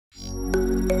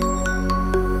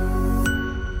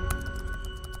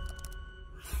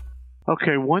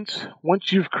Okay, once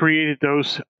you've created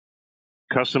those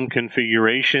custom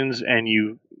configurations and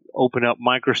you open up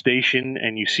MicroStation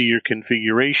and you see your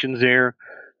configurations there,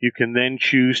 you can then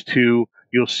choose to,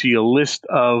 you'll see a list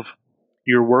of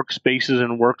your workspaces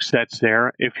and worksets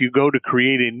there. If you go to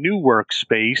create a new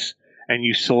workspace and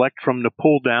you select from the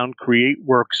pull down create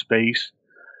workspace,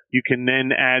 you can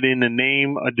then add in a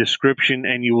name, a description,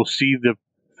 and you will see the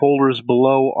folders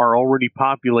below are already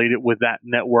populated with that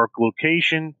network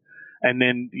location. And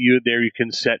then you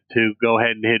can set to go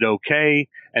ahead and hit OK,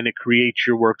 and it creates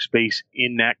your workspace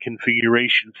in that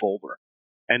configuration folder.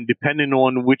 And depending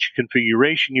on which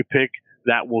configuration you pick,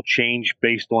 that will change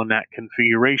based on that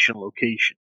configuration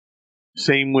location.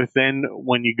 Same with then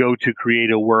when you go to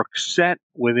create a work set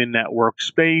within that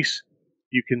workspace,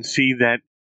 you can see that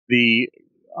the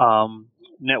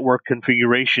network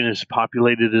configuration is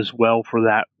populated as well for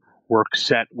that work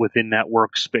set within that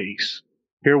workspace.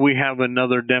 Here we have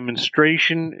another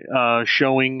demonstration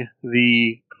showing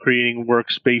the creating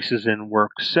workspaces and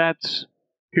worksets.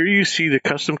 Here you see the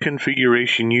custom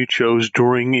configuration you chose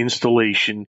during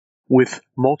installation with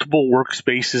multiple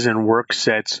workspaces and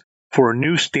worksets for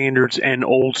new standards and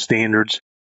old standards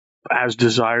as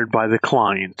desired by the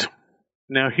client.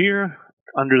 Now here,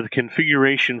 under the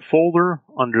configuration folder,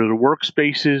 under the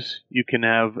workspaces, you can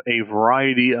have a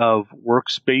variety of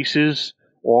workspaces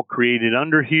all created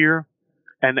under here.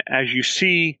 And as you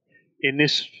see in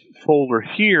this folder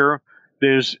here,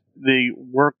 there's the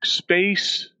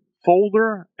workspace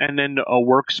folder and then a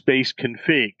workspace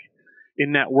config.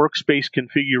 In that workspace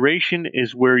configuration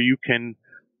is where you can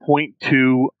point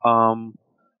to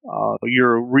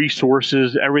your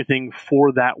resources, everything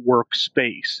for that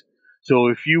workspace. So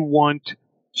if you want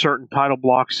certain title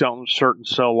blocks, certain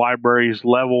cell libraries,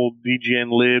 level, DGN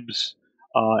libs,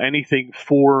 anything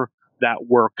for that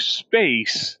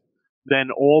workspace,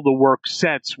 then all the work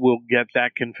sets will get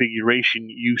that configuration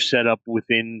you set up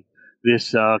within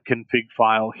this config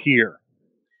file here.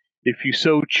 If you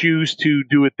so choose to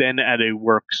do it then at a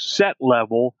work set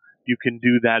level, you can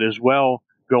do that as well.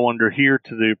 Go under here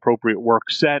to the appropriate work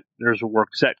set. There's a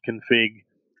work set config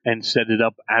and set it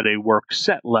up at a work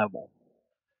set level.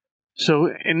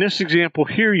 So in this example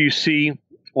here, you see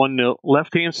on the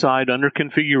left-hand side under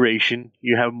configuration,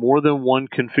 you have more than one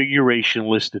configuration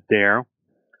listed there.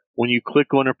 When you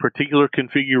click on a particular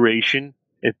configuration,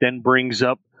 it then brings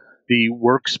up the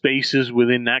workspaces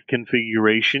within that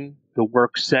configuration, the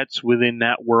work sets within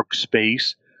that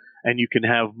workspace, and you can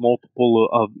have multiple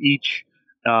of each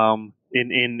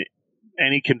in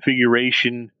any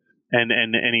configuration and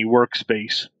any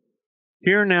workspace.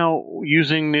 Here now,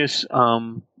 using this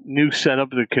new setup,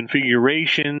 the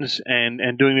configurations,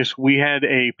 and doing this, we had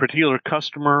a particular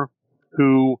customer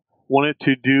who wanted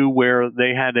to do where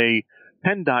they had a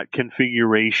PennDOT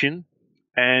configuration,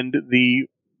 and they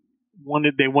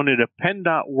wanted a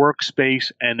PennDOT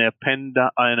workspace and a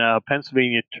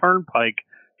Pennsylvania Turnpike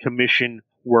Commission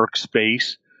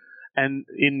workspace. And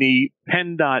in the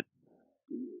PennDOT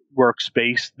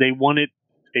workspace, they wanted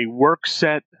a work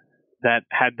set that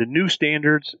had the new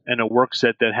standards and a work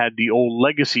set that had the old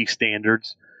legacy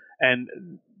standards.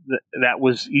 And that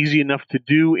was easy enough to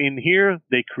do in here.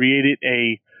 They created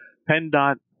a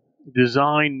PennDOT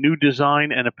design, new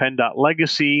design, and a PennDOT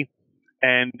legacy.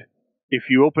 And if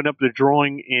you open up the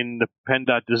drawing in the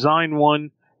PennDOT design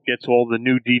one, it gets all the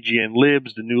new DGN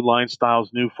libs, the new line styles,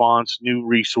 new fonts, new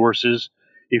resources.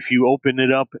 If you open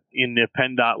it up in the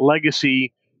PennDOT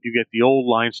legacy, you get the old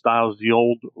line styles, the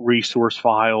old resource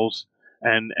files,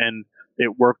 and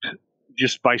it worked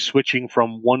just by switching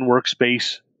from one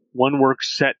workspace, one work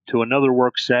set to another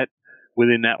work set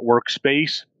within that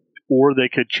workspace, or they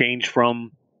could change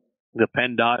from the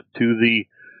PennDOT to the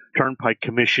Turnpike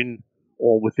Commission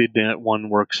all within that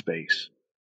one workspace.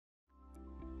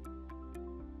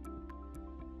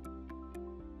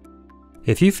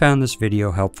 If you found this video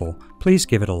helpful, please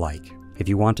give it a like. If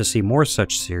you want to see more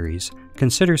such series,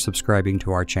 consider subscribing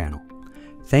to our channel.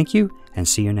 Thank you, and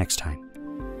see you next time.